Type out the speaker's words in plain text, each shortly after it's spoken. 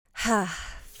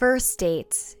First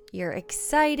dates. You're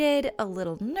excited, a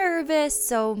little nervous,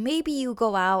 so maybe you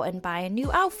go out and buy a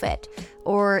new outfit.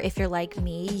 Or if you're like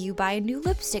me, you buy a new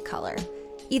lipstick color.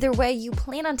 Either way, you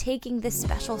plan on taking this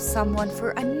special someone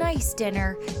for a nice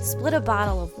dinner, split a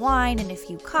bottle of wine and a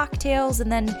few cocktails,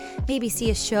 and then maybe see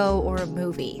a show or a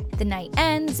movie. The night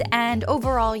ends, and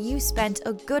overall, you spent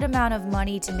a good amount of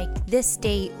money to make this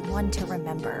date one to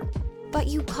remember. But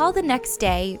you call the next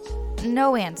day,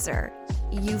 no answer.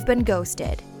 You've been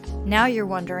ghosted. Now you're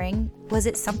wondering, was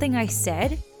it something I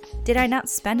said? Did I not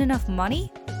spend enough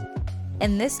money?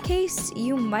 In this case,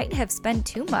 you might have spent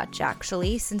too much,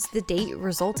 actually, since the date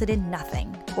resulted in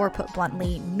nothing, or put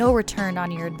bluntly, no return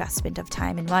on your investment of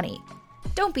time and money.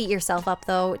 Don't beat yourself up,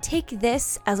 though. Take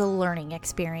this as a learning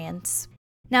experience.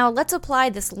 Now, let's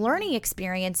apply this learning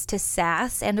experience to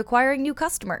SaaS and acquiring new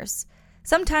customers.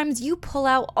 Sometimes you pull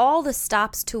out all the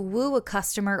stops to woo a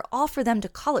customer, all for them to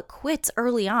call it quits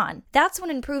early on. That's when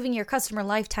improving your customer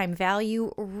lifetime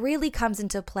value really comes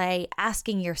into play,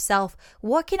 asking yourself,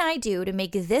 what can I do to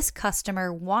make this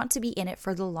customer want to be in it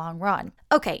for the long run?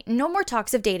 Okay, no more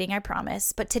talks of dating, I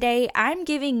promise, but today I'm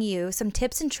giving you some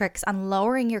tips and tricks on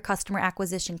lowering your customer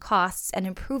acquisition costs and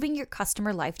improving your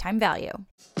customer lifetime value.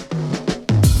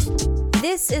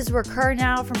 This is Recur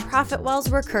Now from ProfitWell's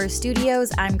Recur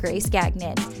Studios. I'm Grace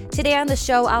Gagnon. Today on the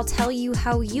show, I'll tell you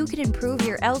how you can improve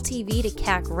your LTV to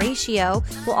CAC ratio.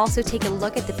 We'll also take a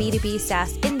look at the B2B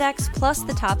SaaS Index, plus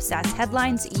the top SaaS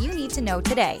headlines you need to know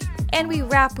today. And we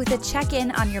wrap with a check-in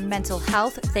on your mental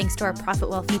health, thanks to our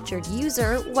ProfitWell featured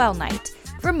user, Well Night.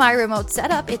 From my remote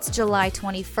setup, it's July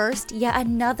 21st, yet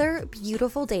another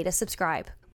beautiful day to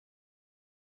subscribe.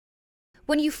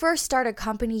 When you first start a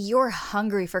company, you're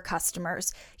hungry for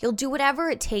customers. You'll do whatever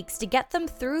it takes to get them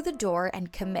through the door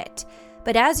and commit.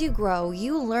 But as you grow,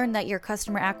 you learn that your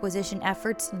customer acquisition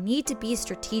efforts need to be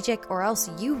strategic, or else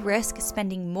you risk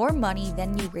spending more money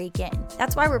than you rake in.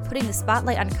 That's why we're putting the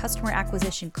spotlight on customer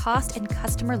acquisition cost and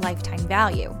customer lifetime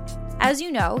value. As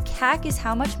you know, CAC is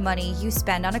how much money you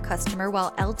spend on a customer,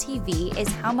 while LTV is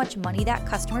how much money that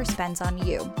customer spends on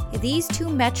you. These two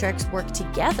metrics work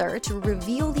together to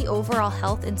reveal the overall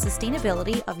health and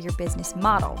sustainability of your business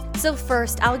model. So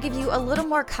first, I'll give you a little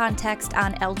more context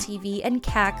on LTV and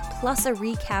CAC, plus a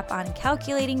recap on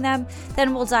calculating them.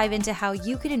 Then we'll dive into how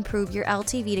you can improve your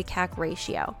LTV to CAC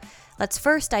ratio. Let's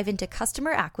first dive into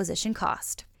customer acquisition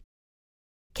cost.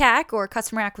 CAC, or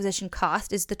customer acquisition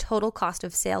cost, is the total cost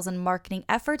of sales and marketing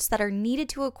efforts that are needed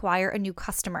to acquire a new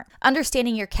customer.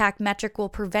 Understanding your CAC metric will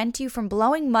prevent you from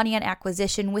blowing money on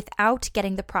acquisition without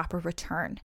getting the proper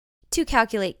return. To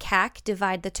calculate CAC,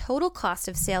 divide the total cost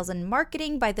of sales and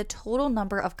marketing by the total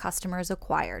number of customers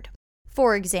acquired.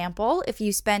 For example, if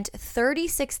you spent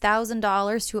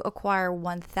 $36,000 to acquire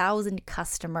 1,000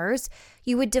 customers,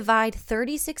 you would divide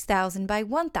 36,000 by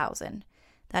 1,000.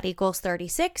 That equals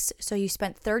 36, so you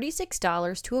spent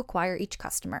 $36 to acquire each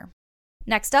customer.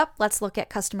 Next up, let's look at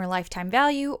customer lifetime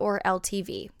value, or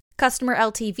LTV. Customer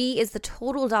LTV is the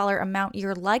total dollar amount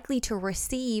you're likely to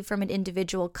receive from an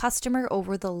individual customer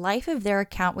over the life of their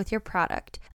account with your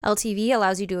product. LTV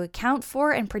allows you to account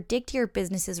for and predict your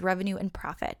business's revenue and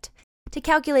profit. To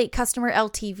calculate customer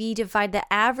LTV, divide the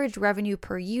average revenue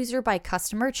per user by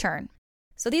customer churn.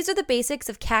 So these are the basics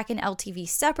of CAC and LTV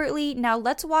separately. Now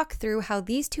let's walk through how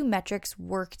these two metrics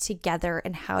work together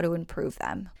and how to improve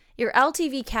them. Your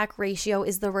LTV CAC ratio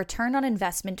is the return on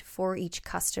investment for each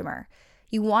customer.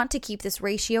 You want to keep this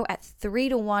ratio at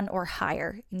 3-to-1 or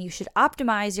higher, and you should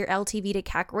optimize your LTV to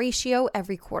CAC ratio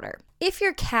every quarter. If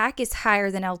your CAC is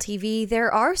higher than LTV,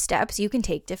 there are steps you can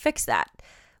take to fix that.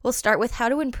 We'll start with how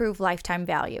to improve lifetime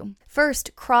value.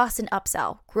 First, cross and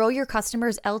upsell. Grow your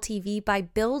customers' LTV by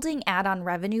building add-on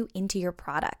revenue into your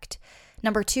product.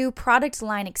 Number 2, product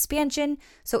line expansion.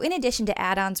 So in addition to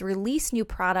add-ons, release new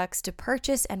products to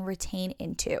purchase and retain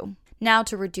into. Now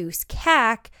to reduce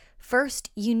CAC, first,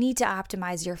 you need to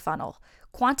optimize your funnel.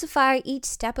 Quantify each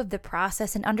step of the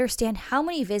process and understand how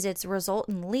many visits result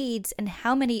in leads and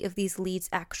how many of these leads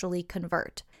actually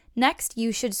convert. Next,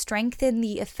 you should strengthen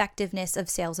the effectiveness of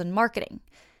sales and marketing.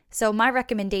 So my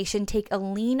recommendation, take a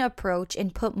lean approach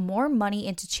and put more money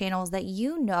into channels that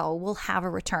you know will have a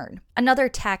return. Another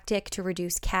tactic to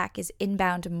reduce CAC is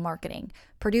inbound marketing.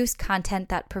 Produce content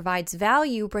that provides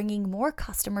value, bringing more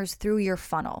customers through your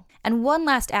funnel. And one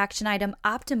last action item,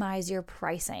 optimize your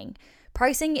pricing.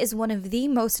 Pricing is one of the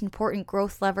most important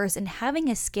growth levers, and having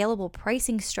a scalable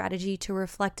pricing strategy to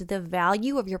reflect the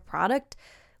value of your product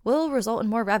will result in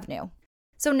more revenue.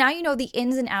 So now you know the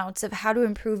ins and outs of how to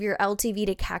improve your LTV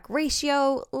to CAC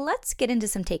ratio. Let's get into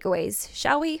some takeaways,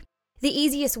 shall we? The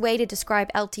easiest way to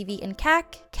describe LTV and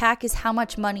CAC is how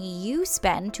much money you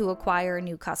spend to acquire a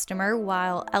new customer,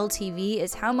 while LTV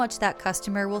is how much that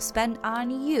customer will spend on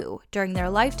you during their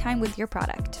lifetime with your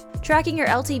product. Tracking your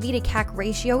LTV to CAC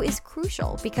ratio is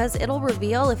crucial because it'll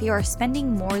reveal if you are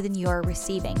spending more than you are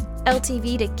receiving.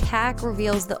 LTV to CAC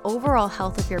reveals the overall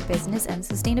health of your business and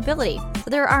sustainability.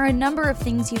 So there are a number of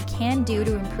things you can do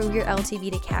to improve your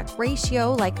LTV to CAC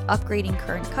ratio, like upgrading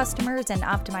current customers and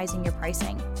optimizing your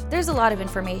pricing. There's a lot of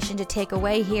information to take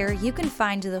away here. You can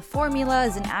find the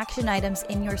formulas and action items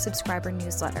in your subscriber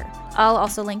newsletter. I'll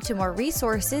also link to more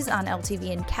resources on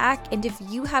LTV and CAC, and if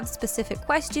you have specific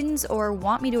questions or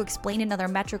want me to explain another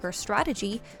metric or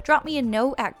strategy, drop me a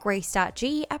note at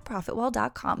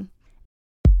grace.g@profitwell.com.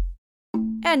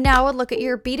 And now a look at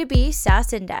your B2B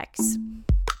SaaS index.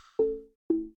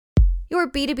 Your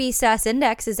B2B SaaS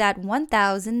index is at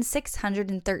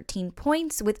 1,613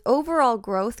 points, with overall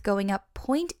growth going up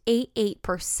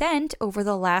 0.88% over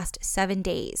the last 7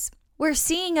 days. We're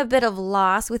seeing a bit of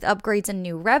loss with upgrades and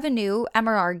new revenue.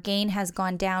 MRR gain has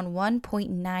gone down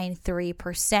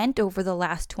 1.93% over the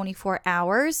last 24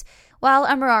 hours, while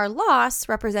MRR loss,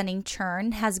 representing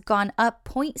churn, has gone up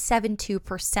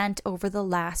 0.72% over the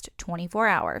last 24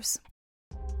 hours.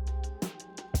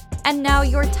 And now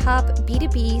your top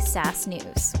B2B SaaS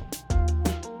news.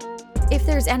 If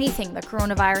there's anything the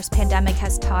coronavirus pandemic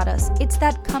has taught us, it's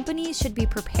that companies should be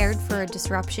prepared for a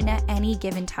disruption at any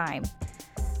given time.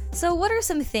 So what are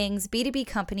some things B2B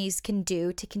companies can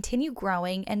do to continue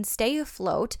growing and stay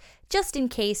afloat just in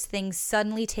case things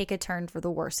suddenly take a turn for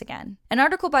the worse again? An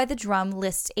article by The Drum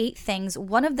lists 8 things,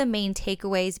 one of the main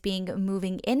takeaways being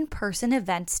moving in-person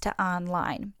events to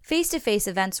online. Face-to-face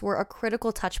events were a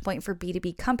critical touchpoint for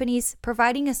B2B companies,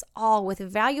 providing us all with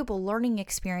valuable learning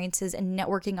experiences and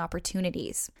networking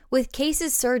opportunities. With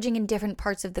cases surging in different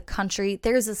parts of the country,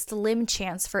 there's a slim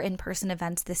chance for in-person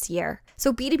events this year.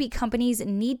 So B2B companies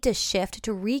need to shift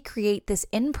to recreate this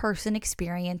in-person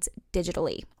experience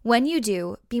digitally. When you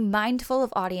do, be mindful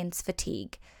of audience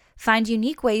fatigue. Find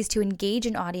unique ways to engage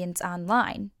an audience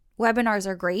online. Webinars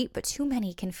are great, but too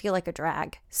many can feel like a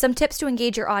drag. Some tips to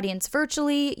engage your audience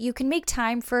virtually: you can make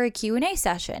time for a Q&A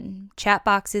session, chat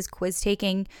boxes, quiz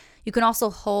taking. You can also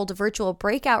hold virtual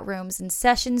breakout rooms and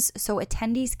sessions so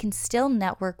attendees can still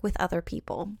network with other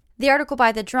people. The article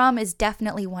by The Drum is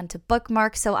definitely one to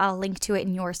bookmark, so I'll link to it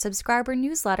in your subscriber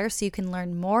newsletter so you can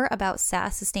learn more about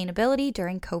SaaS sustainability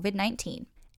during COVID-19.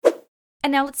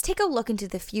 And now let's take a look into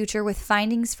the future with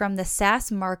findings from the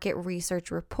SaaS Market Research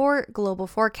Report Global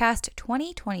Forecast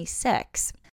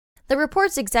 2026. The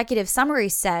report's executive summary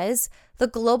says, the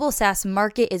global SaaS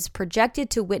market is projected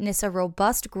to witness a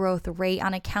robust growth rate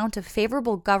on account of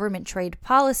favorable government trade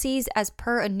policies, as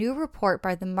per a new report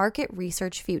by the Market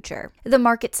Research Future. The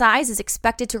market size is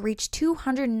expected to reach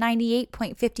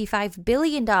 $298.55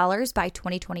 billion by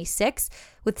 2026,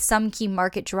 with some key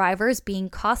market drivers being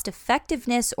cost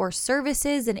effectiveness or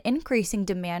services and increasing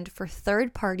demand for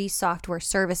third-party software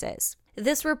services.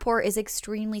 This report is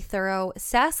extremely thorough.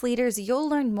 SaaS leaders, you'll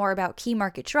learn more about key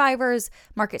market drivers,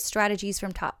 market strategies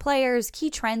from top players, key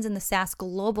trends in the SaaS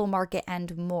global market,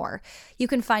 and more. You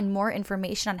can find more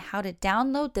information on how to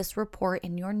download this report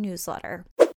in your newsletter.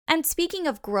 And speaking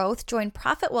of growth, join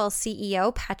ProfitWell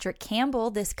CEO Patrick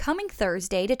Campbell this coming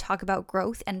Thursday to talk about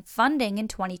growth and funding in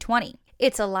 2020.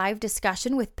 It's a live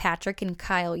discussion with Patrick and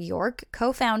Kyle York,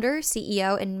 co-founder,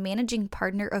 CEO, and managing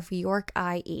partner of York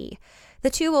IE.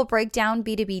 The two will break down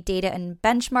B2B data and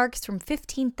benchmarks from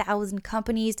 15,000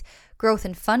 companies, growth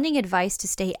and funding advice to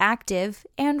stay active,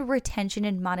 and retention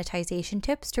and monetization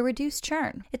tips to reduce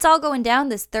churn. It's all going down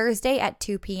this Thursday at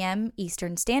 2 p.m.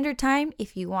 Eastern Standard Time.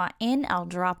 If you want in, I'll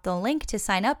drop the link to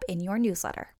sign up in your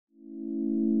newsletter.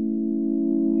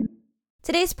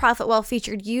 Today's ProfitWell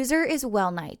featured user is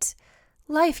WellNight.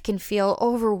 Life can feel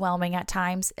overwhelming at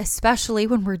times, especially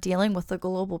when we're dealing with a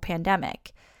global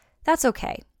pandemic. That's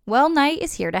okay. WellNight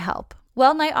is here to help.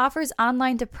 WellNight offers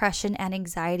online depression and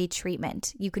anxiety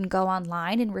treatment. You can go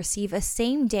online and receive a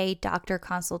same-day doctor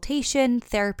consultation,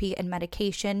 therapy, and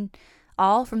medication,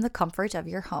 all from the comfort of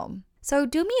your home. So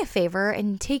do me a favor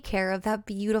and take care of that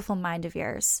beautiful mind of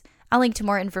yours. I'll link to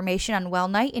more information on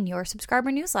WellNight in your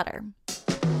subscriber newsletter.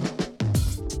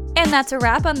 And that's a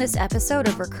wrap on this episode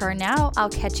of Recur Now. I'll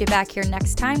catch you back here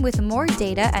next time with more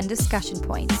data and discussion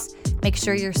points. Make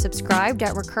sure you're subscribed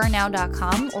at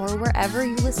recurnow.com or wherever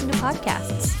you listen to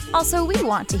podcasts. Also, we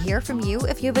want to hear from you.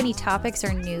 If you have any topics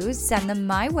or news, send them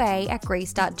my way at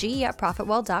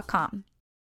grace.g@profitwell.com.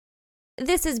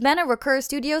 This has been a Recur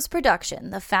Studios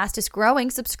production, the fastest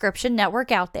growing subscription network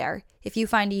out there. If you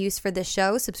find a use for this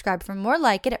show, subscribe for more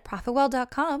like it at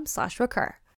profitwell.com/recur.